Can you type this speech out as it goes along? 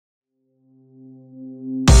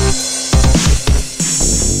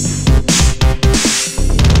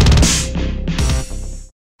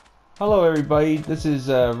Hello everybody, this is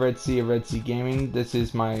Red Sea of Red Sea Gaming. This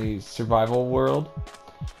is my survival world,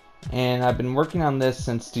 and I've been working on this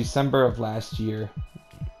since December of last year.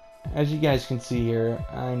 As you guys can see here,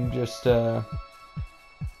 I'm just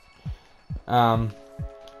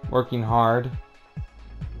working hard,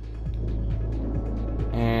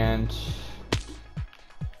 and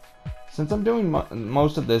since I'm doing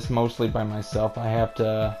most of this mostly by myself, I have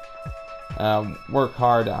to work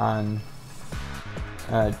hard on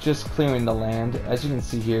just clearing the land. As you can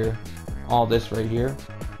see here, all this right here,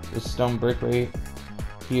 this stone brick right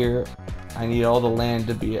here, I need all the land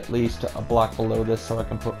to be at least a block below this so I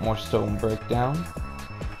can put more stone brick down.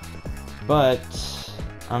 But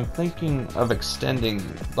I'm thinking of extending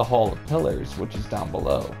the hall of pillars, which is down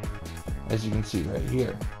below, as you can see right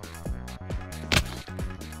here.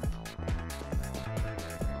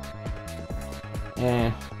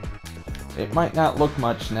 And it might not look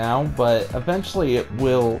much now, but eventually it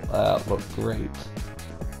will look great.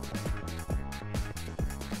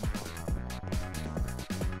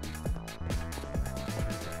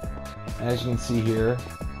 As you can see here,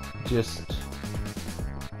 just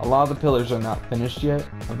a lot of the pillars are not finished yet.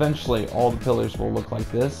 Eventually all the pillars will look like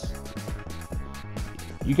this.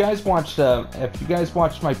 You guys watched, if you guys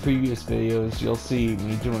watched my previous videos, you'll see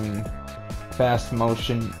me doing fast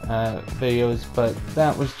motion videos, but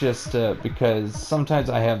that was just because sometimes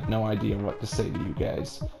I have no idea what to say to you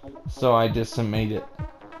guys, so I just made it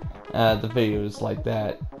the videos like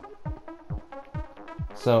that.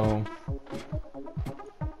 So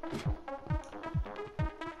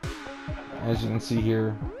as you can see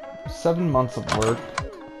here, 7 months of work,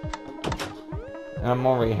 and I'm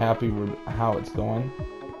already happy with how it's going.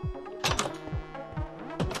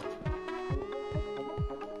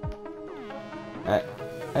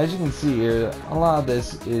 As you can see here, a lot of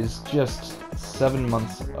this is just 7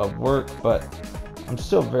 months of work, but I'm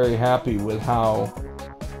still very happy with how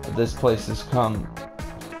this place has come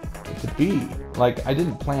to be. Like, I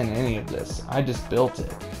didn't plan any of this, I just built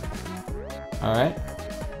it. Alright?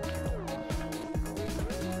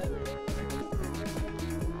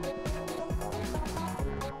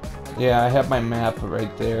 Yeah, I have my map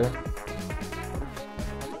right there.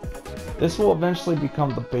 This will eventually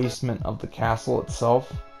become the basement of the castle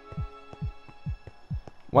itself.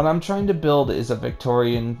 What I'm trying to build is a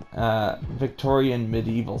Victorian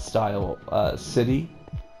medieval style city,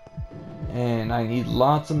 and I need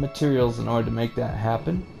lots of materials in order to make that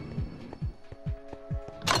happen.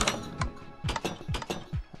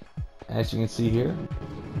 As you can see here,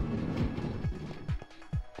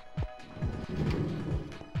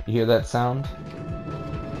 you hear that sound?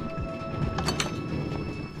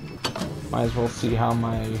 Might as well see how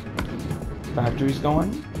my factory's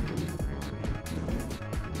going.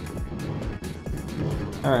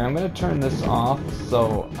 Alright, I'm going to turn this off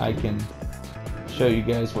so I can show you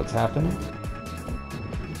guys what's happening.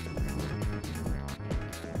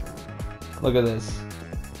 Look at this.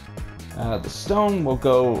 The stone will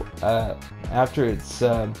go, after it's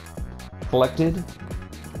collected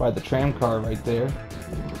by the tram car right there,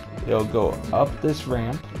 it'll go up this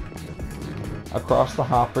ramp, across the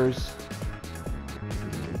hoppers,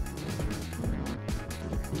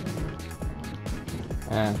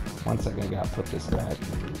 and 1 second, I gotta put this back.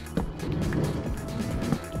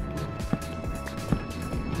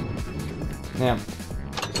 Now,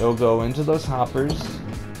 it'll go into those hoppers,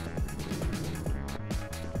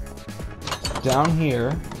 down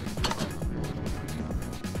here,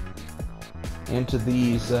 into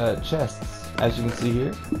these chests. As you can see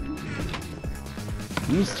here,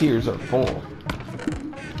 these tiers are full.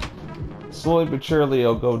 Slowly but surely,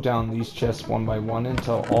 it'll go down these chests one by one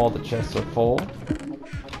until all the chests are full.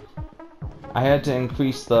 I had to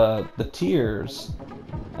increase the tiers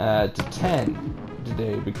to 10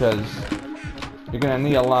 today because you're gonna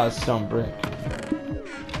need a lot of stone brick.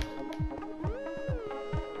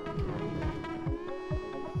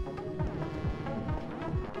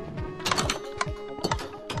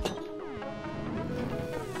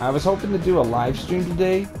 I was hoping to do a live stream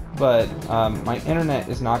today, but my internet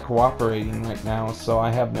is not cooperating right now, so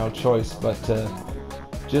I have no choice but to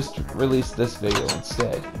just release this video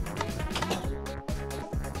instead.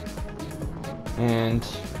 And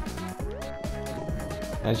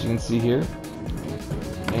as you can see here,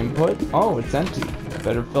 input, oh, it's empty.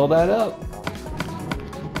 Better fill that up.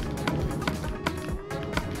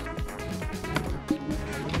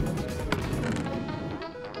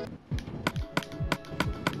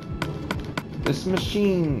 This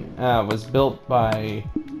machine was built by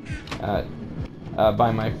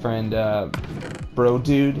my friend Bro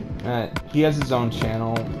Dude. He has his own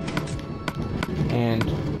channel, and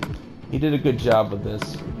he did a good job with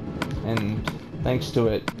this. and thanks to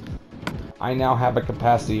it, I now have a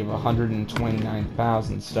capacity of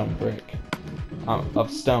 129,000 stone brick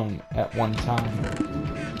of stone at one time.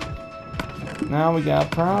 Now we got a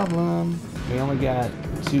problem. We only got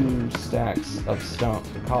 2 stacks of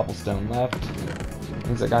cobblestone left.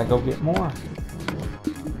 Means I gotta go get more.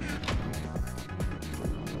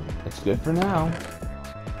 It's good for now.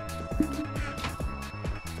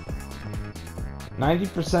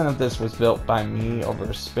 90% of this was built by me over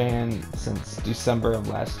a span since December of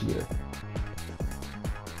last year.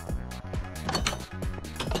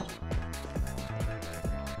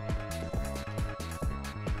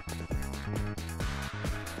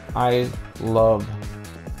 I love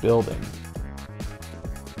building.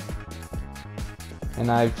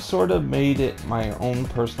 And I've sort of made it my own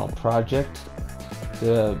personal project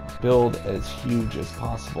to build as huge as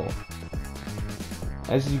possible.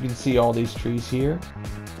 As you can see, all these trees here,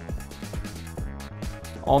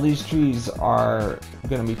 all these trees are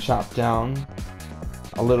going to be chopped down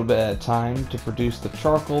a little bit at a time to produce the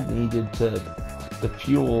charcoal needed to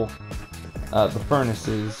fuel the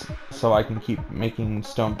furnaces, so I can keep making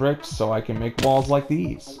stone bricks, so I can make walls like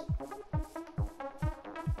these.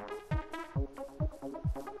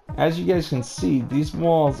 As you guys can see, these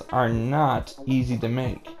walls are not easy to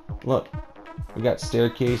make. Look, we got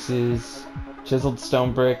staircases, chiseled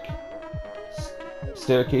stone brick,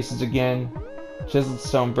 staircases again, chiseled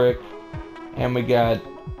stone brick, and we got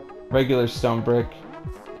regular stone brick,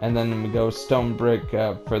 and then we go stone brick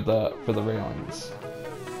for the railings.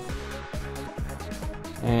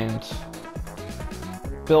 And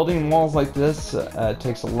building walls like this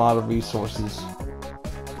takes a lot of resources.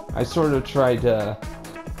 I sort of tried to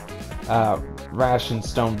ration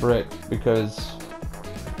stone brick because,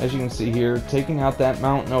 as you can see here, taking out that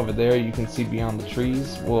mountain over there, you can see beyond the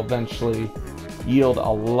trees, will eventually yield a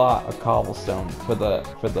lot of cobblestone for the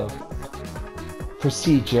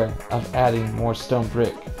procedure of adding more stone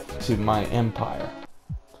brick to my empire.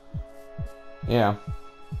 Yeah.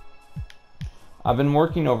 I've been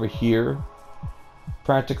working over here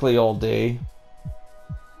practically all day,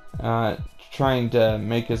 trying to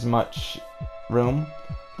make as much room.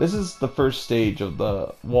 This is the first stage of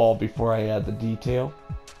the wall before I add the detail.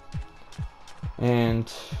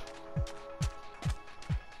 And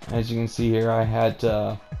as you can see here, I had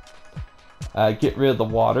to get rid of the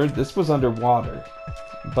water. This was underwater,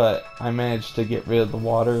 but I managed to get rid of the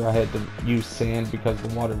water. I had to use sand because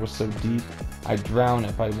the water was so deep. I'd drown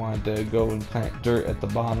if I wanted to go and plant dirt at the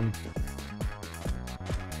bottom.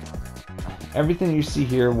 Everything you see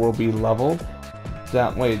here will be leveled.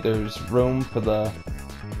 That way there's room for the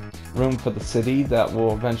city that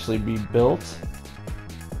will eventually be built.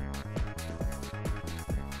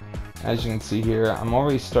 As you can see here, I'm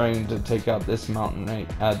already starting to take out this mountain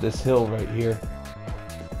this hill right here.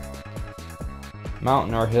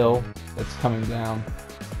 Mountain or hill that's coming down.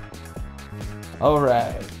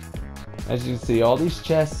 Alright. As you can see, all these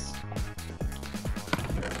chests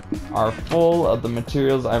are full of the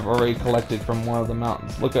materials I've already collected from one of the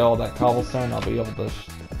mountains. Look at all that cobblestone. I'll be able to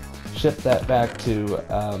ship that back to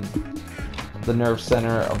the nerve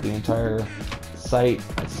center of the entire site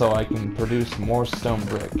so I can produce more stone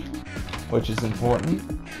brick, which is important.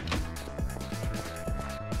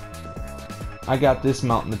 I got this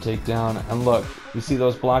mountain to take down, and look, you see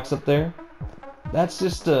those blocks up there? That's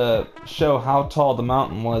just to show how tall the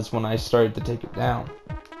mountain was when I started to take it down.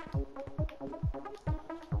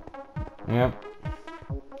 Yep.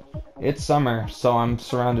 It's summer, so I'm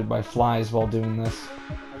surrounded by flies while doing this.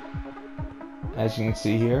 As you can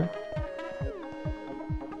see here.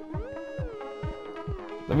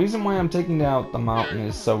 The reason why I'm taking down the mountain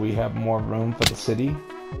is so we have more room for the city.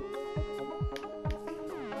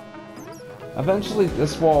 Eventually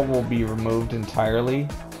this wall will be removed entirely,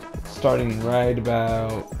 starting right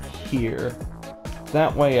about here.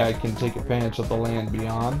 That way I can take advantage of the land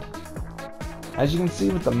beyond. As you can see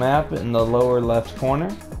with the map in the lower left corner,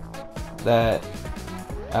 that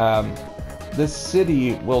this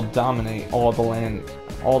city will dominate all the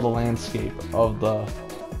landscape of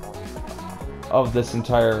this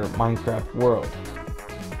entire Minecraft world.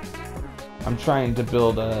 I'm trying to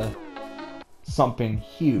build something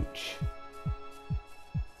huge.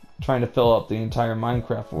 Trying to fill up the entire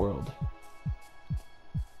Minecraft world.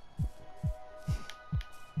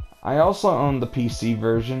 I also own the PC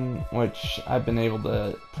version, which I've been able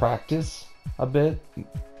to practice a bit,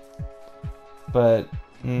 but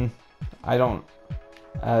I don't.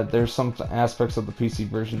 There's some aspects of the PC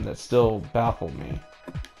version that still baffle me.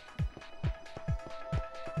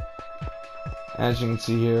 As you can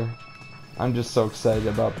see here, I'm just so excited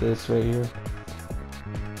about this right here.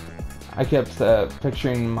 I kept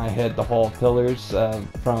picturing in my head the Hall of Pillars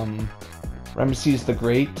from Ramesses the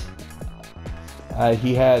Great.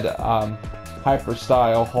 He had hyper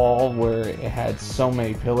style hall where it had so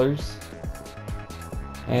many pillars,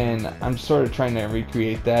 and I'm sort of trying to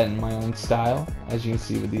recreate that in my own style, as you can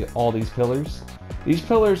see with all these pillars. These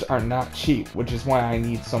pillars are not cheap, which is why I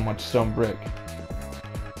need so much stone brick.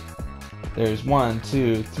 There's 1,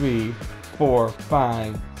 2, 3, 4,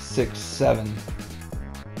 5, 6, 7,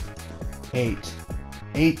 8.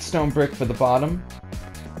 8 stone brick for the bottom.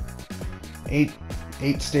 8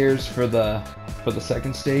 stairs for the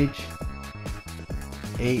second stage.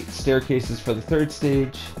 8 staircases for the third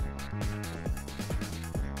stage.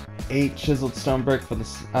 8 chiseled stone brick for the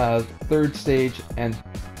third stage, and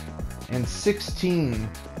 16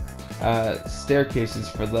 staircases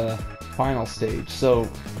for the final stage. So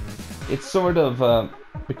it's sort of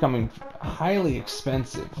becoming highly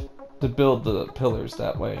expensive to build the pillars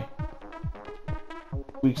that way.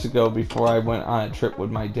 Weeks ago, before I went on a trip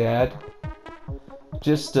with my dad,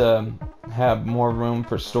 just to have more room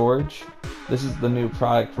for storage, this is the new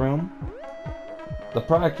product room. The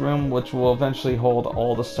product room, which will eventually hold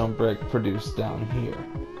all the stone brick produced down here.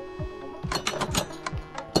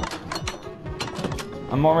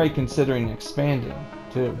 I'm already considering expanding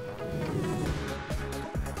too.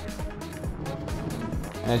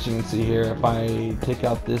 As you can see here, if I take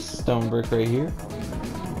out this stone brick right here,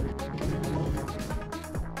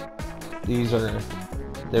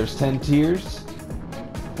 there's 10 tiers,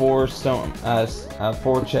 4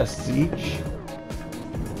 chests each,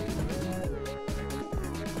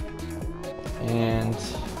 and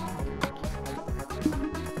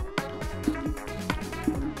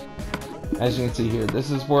as you can see here, this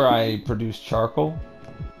is where I produce charcoal,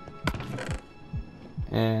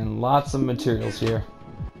 and lots of materials here.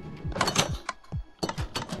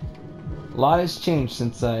 A lot has changed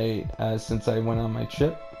since I went on my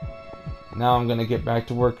trip. Now I'm gonna get back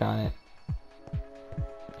to work on it.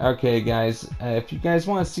 Okay, guys, if you guys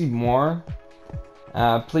want to see more,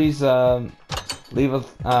 please leave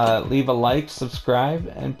a like, subscribe,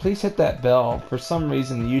 and please hit that bell. For some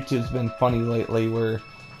reason, YouTube's been funny lately, where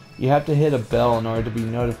you have to hit a bell in order to be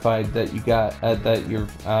notified that you got that your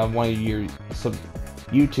one of your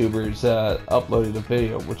YouTubers uploaded a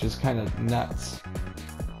video, which is kind of nuts.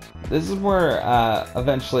 This is where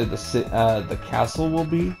eventually the castle will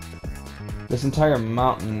be. This entire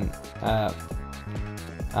mountainside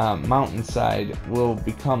will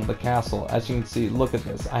become the castle. As you can see, look at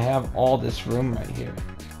this. I have all this room right here.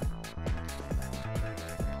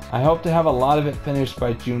 I hope to have a lot of it finished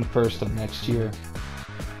by June 1st of next year.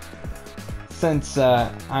 Since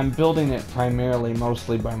I'm building it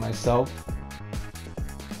mostly by myself,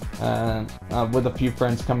 with a few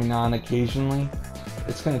friends coming on occasionally,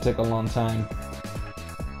 it's going to take a long time.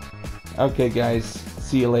 Okay guys,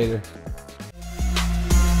 see you later.